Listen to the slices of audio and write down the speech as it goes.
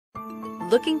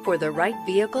Looking for the right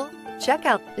vehicle? Check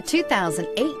out the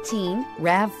 2018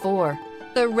 RAV4.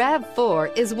 The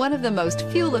RAV4 is one of the most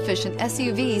fuel-efficient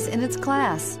SUVs in its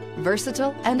class.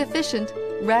 Versatile and efficient,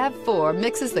 RAV4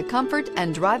 mixes the comfort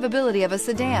and drivability of a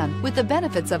sedan with the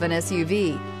benefits of an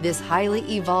SUV. This highly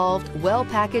evolved,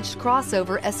 well-packaged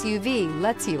crossover SUV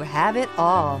lets you have it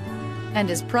all and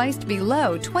is priced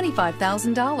below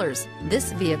 $25,000.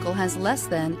 This vehicle has less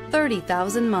than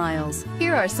 30,000 miles.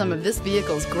 Here are some of this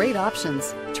vehicle's great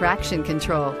options: traction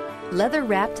control,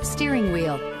 leather-wrapped steering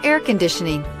wheel, air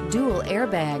conditioning, dual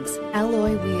airbags,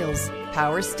 alloy wheels,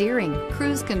 power steering,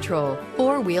 cruise control,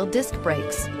 four-wheel disc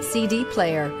brakes, CD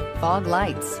player, fog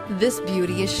lights. This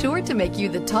beauty is sure to make you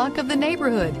the talk of the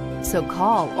neighborhood. So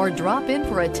call or drop in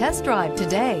for a test drive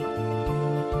today.